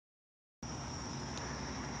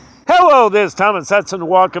Hello, this is Thomas Hudson,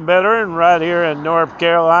 walking veteran, right here in North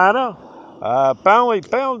Carolina. I finally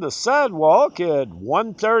found the sidewalk at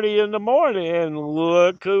 1:30 in the morning, and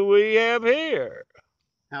look who we have here.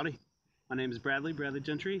 Howdy, my name is Bradley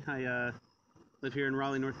Gentry. I live here in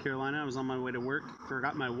Raleigh, North Carolina. I was on my way to work,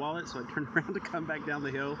 forgot my wallet, so I turned around to come back down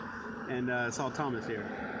the hill and saw Thomas here.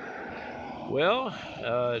 Well,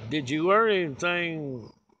 did you learn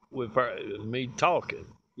anything with me talking?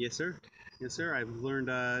 Yes, sir. Yes, sir. I've learned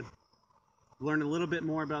a little bit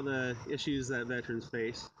more about the issues that veterans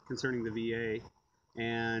face concerning the VA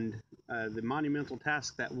and the monumental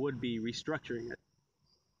task that would be restructuring it.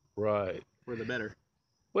 Right. For the better.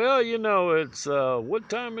 Well, you know, it's, what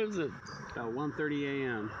time is it? About 1:30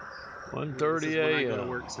 a.m. 1:30 a.m. When I go to a.m.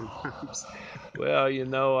 work sometimes. Well, you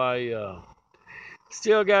know, I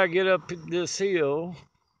still got to get up this hill,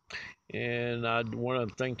 and I want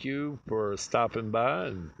to thank you for stopping by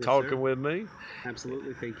and talking with me.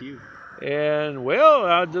 Absolutely, thank you. And, well,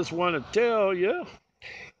 I just want to tell you,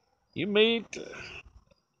 you meet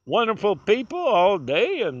wonderful people all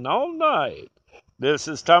day and all night. This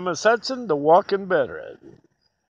is Thomas Hudson, the walking veteran.